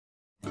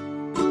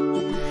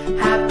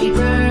Happy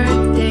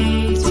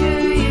birthday to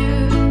you.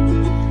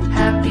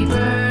 Happy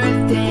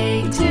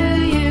birthday to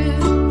you.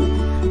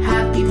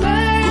 Happy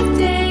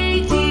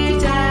birthday, dear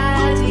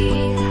Daddy.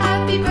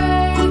 Happy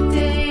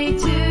birthday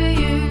to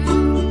you.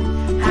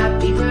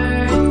 Happy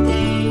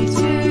birthday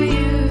to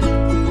you.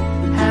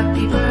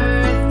 Happy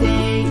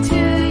birthday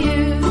to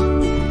you.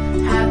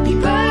 Happy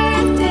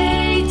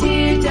birthday,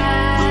 dear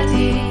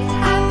Daddy.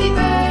 Happy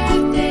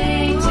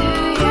birthday to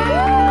you.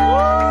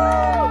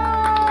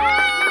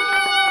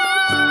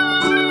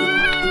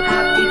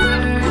 Happy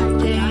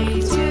birthday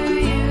to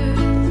you.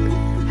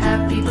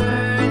 Happy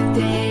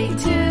birthday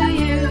to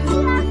you.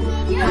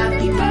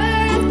 Happy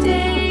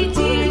birthday,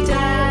 dear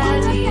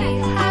Daddy.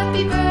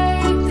 Happy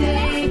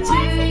birthday to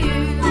you.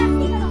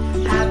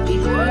 Happy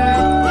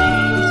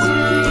birthday to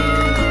you.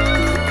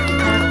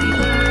 Happy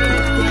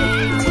birthday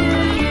to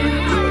you.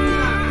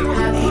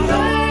 Happy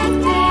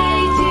birthday,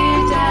 dear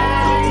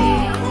Daddy.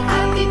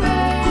 Happy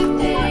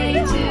birthday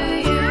to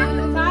you.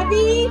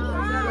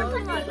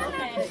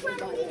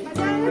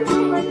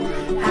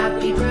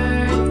 Happy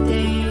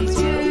birthday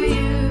to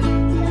you.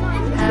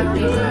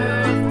 Happy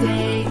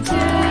birthday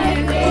to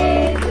you.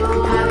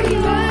 Happy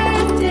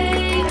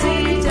birthday,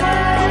 dear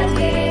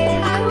Daddy.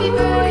 Happy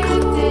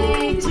birthday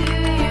to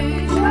you.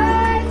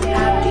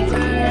 Happy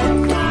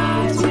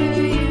birthday to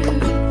you.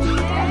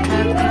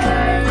 Happy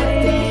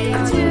birthday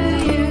to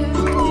you.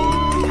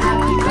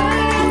 Happy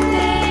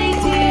birthday,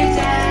 dear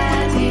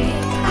Daddy.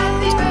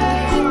 Happy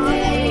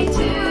birthday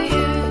to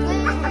you.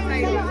 Happy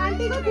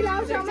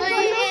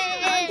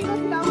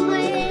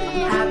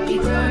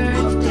birthday to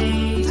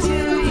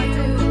you.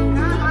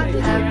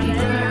 Happy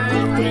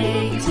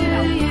birthday to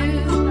you.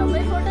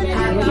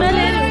 Happy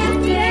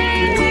birthday,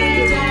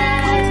 dear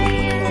Daddy.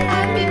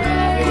 Happy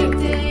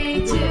birthday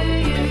to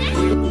you.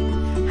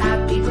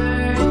 Happy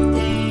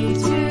birthday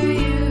to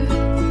you.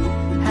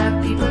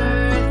 Happy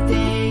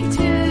birthday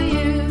to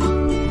you.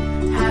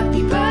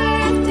 Happy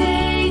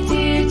birthday,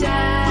 dear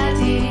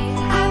Daddy.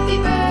 Happy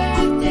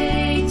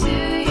birthday to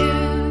you.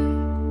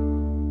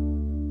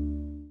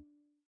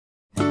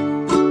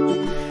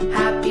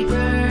 Happy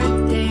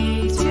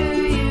birthday to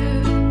you.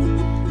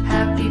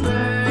 Happy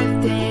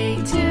birthday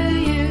to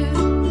you.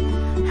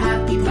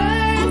 Happy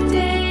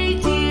birthday,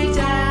 dear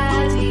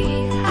Daddy.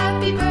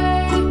 Happy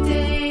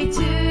birthday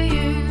to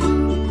you.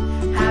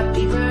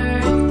 Happy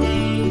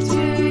birthday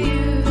to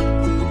you.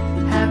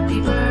 Happy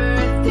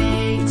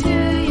birthday to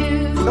you.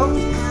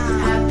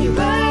 Happy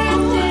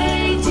birthday,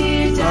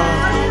 dear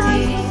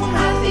Daddy.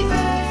 Happy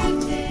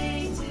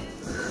birthday to you.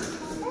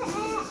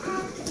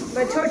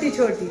 छोटी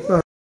छोटी